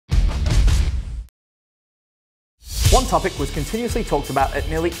topic was continuously talked about at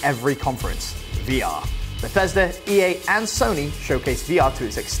nearly every conference: VR. Bethesda, EA, and Sony showcased VR to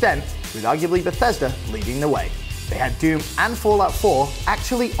its extent, with arguably Bethesda leading the way. They had Doom and Fallout 4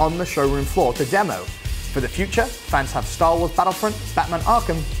 actually on the showroom floor to demo. For the future, fans have Star Wars Battlefront, Batman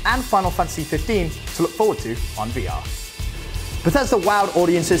Arkham, and Final Fantasy XV to look forward to on VR. Bethesda wowed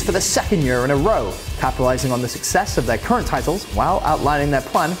audiences for the second year in a row, capitalizing on the success of their current titles while outlining their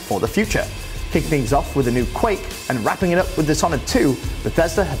plan for the future. Kicking things off with a new Quake and wrapping it up with Dishonored 2,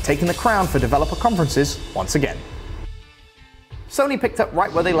 Bethesda have taken the crown for developer conferences once again. Sony picked up right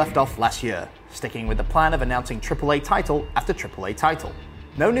where they left off last year, sticking with the plan of announcing AAA title after AAA title.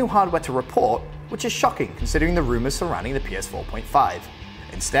 No new hardware to report, which is shocking considering the rumors surrounding the PS4.5.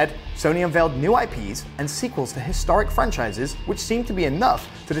 Instead, Sony unveiled new IPs and sequels to historic franchises, which seemed to be enough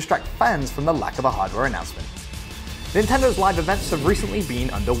to distract fans from the lack of a hardware announcement. Nintendo's live events have recently been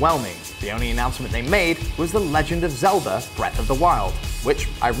underwhelming. The only announcement they made was The Legend of Zelda: Breath of the Wild, which,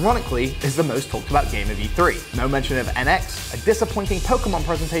 ironically, is the most talked about game of E3. No mention of NX, a disappointing Pokemon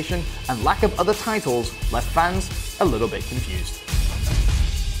presentation, and lack of other titles left fans a little bit confused.